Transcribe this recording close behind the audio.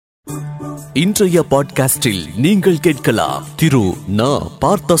இன்றைய பாட்காஸ்டில் நீங்கள் கேட்கலாம் திரு ந.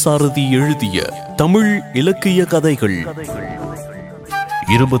 பார்த்தசாரதி எழுதிய தமிழ் இலக்கிய கதைகள்.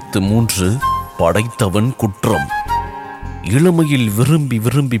 23. படைத்தவன் குற்றம். இளமையில் விரும்பி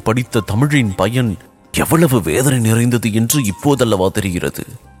விரும்பி படித்த தமிழின் பயன் எவ்வளவு வேதனை நிறைந்தது என்று இப்போதல்லவா தெரிகிறது.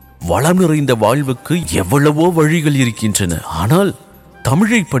 வளம் நிறைந்த வாழ்வுக்கு எவ்வளவோ வழிகள் இருக்கின்றன. ஆனால்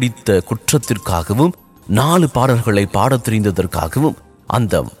தமிழை படித்த குற்றத்திற்காகவும் 4 பாடல்களை பாடத் தெரிந்ததற்காகவும்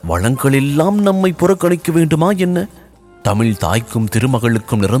அந்த வளங்களெல்லாம் நம்மை புறக்கணிக்க வேண்டுமா என்ன? தமிழ் தாய்க்கும்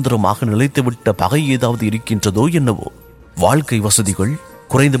திருமகளுக்கும் நிரந்தரமாக நிலைத்துவிட்ட பகை ஏதாவது இருக்கின்றதோ என்னவோ? வாழ்க்கை வசதிகள்,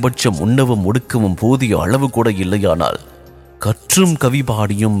 குறைந்தபட்சம் உண்ணவும் ஒடுக்கவும் போதிய அளவு கூட இல்லையானால் கற்றும் கவி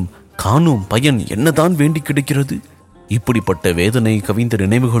பாடியும் காணும் பயன் என்னதான் வேண்டி கிடைக்கிறது? இப்படிப்பட்ட வேதனை கவிந்த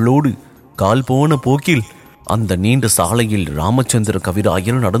நினைவுகளோடு கால் போன போக்கில் அந்த நீண்ட சாலையில் ராமச்சந்திர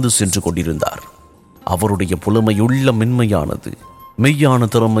கவிராயர் நடந்து சென்று கொண்டிருந்தார். அவருடைய புலமையுள்ள மென்மையானது மெய்யான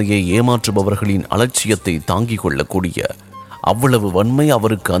திறமையை ஏமாற்றுபவர்களின் அலட்சியத்தை தாங்கிக் கொள்ளக்கூடிய அவ்வளவு வன்மை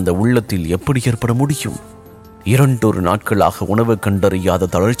அவருக்கு அந்த உள்ளத்தில் எப்படி ஏற்பட முடியும்? 2 நாட்களாக உணவு கண்டறியாத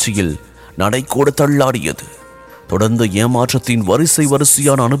தளர்ச்சியில் நடைகூட தள்ளாடியது. தொடர்ந்து ஏமாற்றத்தின்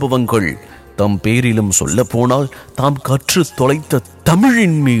வரிசையான அனுபவங்கள். தம் பேரிலும் சொல்ல போனால் தாம் கற்று தொலைத்த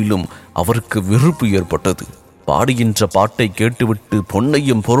தமிழின் மேலும் அவருக்கு வெறுப்பு ஏற்பட்டது. பாடுகின்ற பாட்டை கேட்டுவிட்டு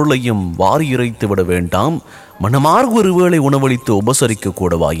பொன்னையும் பொருளையும் வாரி இறைத்து விட வேண்டாம், மனமார் ஒருவேளை உணவளித்து உபசரிக்க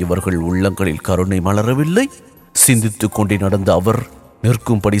கூடவா இவர்கள் உள்ளங்களில் கருணை மலரவில்லை? சிந்தித்துக் கொண்டே நடந்த அவர்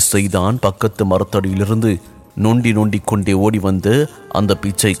நிற்கும்படி செய்தான். பக்கத்து மரத்தடியிலிருந்து நொண்டி கொண்டே ஓடி வந்து அந்த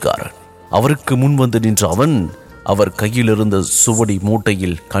பிச்சைக்காரன் அவருக்கு முன் வந்து நின்ற அவன் அவர் கையில் இருந்த சுவடி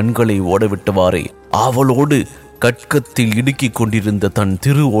மூட்டையில் கண்களை ஓடவிட்டவாறே ஆவலோடு கட்கத்தில் இடுக்கிக் கொண்டிருந்த தன்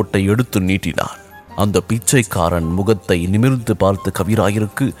திரு ஓட்டை எடுத்து நீட்டினான். அந்த பிச்சைக்காரன் முகத்தை நிமிர்ந்து பார்த்த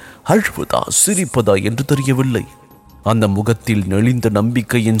கவிராயருக்கு அழுவதா சிரிப்பதா என்று தெரியவில்லை. அந்த முகத்தில் நெளிந்த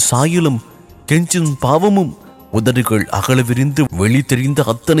நம்பிக்கையின் சாயலும் கெஞ்சும் பாவமும், உதடுகள் அகல விரிந்து வெளி தெரிந்த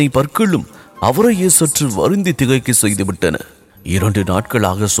அத்தனை பற்களும் அவரையே சற்று வருந்தி திகைக்க செய்துவிட்டன. 2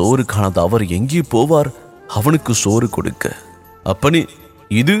 நாட்களாக சோறு காணாத அவர் எங்கே போவார் அவனுக்கு சோறு கொடுக்க? அப்பனே,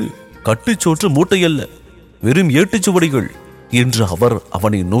 இது கட்டுச்சோற்று மூட்டையல்ல, வெறும் ஏட்டுச்சுவடிகள் என்று அவர்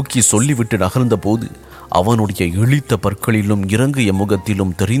அவனை நோக்கி சொல்லிவிட்டு நகர்ந்த போது அவனுடைய இழித்த பற்களிலும் இறங்கிய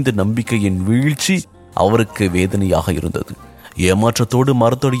முகத்திலும் தெரிந்த நம்பிக்கையின் வீழ்ச்சி அவருக்கு வேதனையாக இருந்தது. ஏமாற்றத்தோடு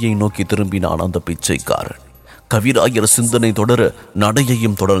மரத்தடியை நோக்கி திரும்பினான் அந்த பிச்சைக்காரன். கவிராயர் சிந்தனை தொடர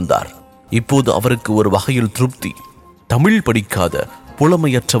நடையையும் தொடர்ந்தார். இப்போது அவருக்கு ஒரு வகையில் திருப்தி. தமிழ் படிக்காத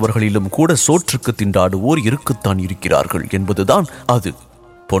புலமையற்றவர்களிலும் கூட சோற்றுக்கு திண்டாடுவோர் இருக்கத்தான் இருக்கிறார்கள் என்பதுதான் அது.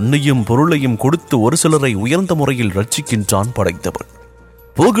 பொன்னையும் பொருளையும் கொடுத்து ஒரு சிலரை உயர்ந்த முறையில் ரட்சிக்கின்றான் படைத்தவன்.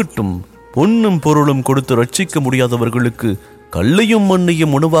 போகட்டும், பொன்னும் பொருளும் கொடுத்து ரட்சிக்க முடியாதவர்களுக்கு கல்லையும்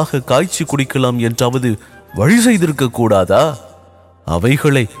மண்ணையும் உணவாக காய்ச்சி குடிக்கலாம் என்றாவது வழி செய்திருக்க கூடாதா?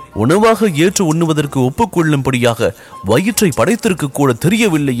 அவைகளை உணவாக ஏற்று உண்ணுவதற்கு ஒப்புக்கொள்ளும்படியாக வயிற்றை படைத்திருக்க கூட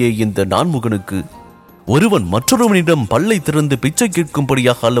தெரியவில்லையே இந்த நான்முகனுக்கு. ஒருவன் மற்றொருவனிடம் பல்லை திறந்து பிச்சை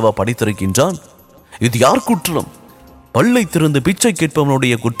கேட்கும்படியாக அல்லவா படைத்திருக்கின்றான். இது யார் குற்றம்? பல்லை திறந்து பிச்சை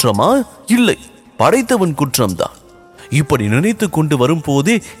கேட்பவனுடைய குற்றமா? இல்லை, படைத்தவன் குற்றம்தான். இப்படி நினைத்து கொண்டு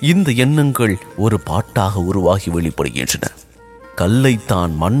வரும்போதே இந்த எண்ணங்கள் ஒரு பாட்டாக உருவாகி வெளிப்படுகின்றன.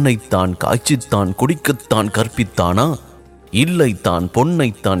 கல்லைத்தான் மண்ணைத்தான் காய்ச்சித்தான் குடிக்கத்தான் கற்பித்தானா? இல்லைத்தான்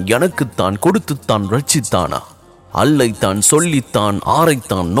பொன்னைத்தான் எனக்குத்தான் கொடுத்துத்தான் ரட்சித்தானா? அல்லைத்தான் சொல்லித்தான்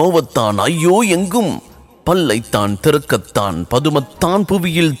ஆரைத்தான் நோவத்தான் ஐயோ எங்கும் பல்லைத்தான் திறக்கத்தான் பதுமத்தான்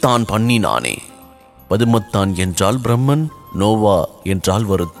புவியில் தான் பண்ணினானே. பதுமத்தான் என்றால் பிரம்மன், நோவா என்றால்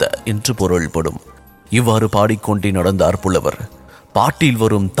வருத்த என்று பொருள்படும். இவ்வாறு பாடிக்கொண்டே நடந்தார் புலவர். பாட்டில்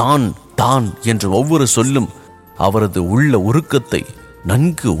வரும் தான் தான் என்ற ஒவ்வொரு சொல்லும் அவரது உள்ள உருக்கத்தை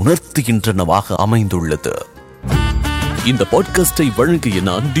நன்கு உணர்த்துகின்றனவாக அமைந்துள்ளது. இந்த பாட்காஸ்டை வழங்கிய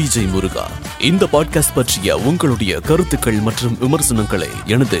நான் டிஜே முருகா. இந்த பாட்காஸ்ட் பற்றிய உங்களுடைய கருத்துக்கள் மற்றும் விமர்சனங்களை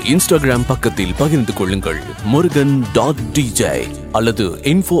எனது இன்ஸ்டாகிராம் பக்கத்தில் பகிர்ந்து கொள்ளுங்கள். murugan.dj அல்லது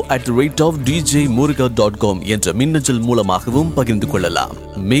info@djmuruga.com என்ற மின்னஞ்சல் மூலமாகவும் பகிர்ந்து கொள்ளலாம்.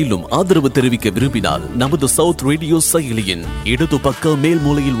 மேலும் ஆதரவு தெரிவிக்க விரும்பினால் நமது சவுத் ரேடியோ செயலியின் இடது பக்க மேல்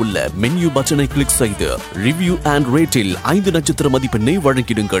மூலையில் உள்ள மெனு பட்டனை கிளிக் செய்து ரிவ்யூ அண்ட் ரேட்டில் 5 நட்சத்திர மதிப்பெண்ணை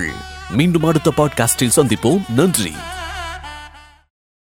வழங்கிடுங்கள். மீண்டும் அடுத்த பாட்காஸ்டில் சந்திப்போம். நன்றி.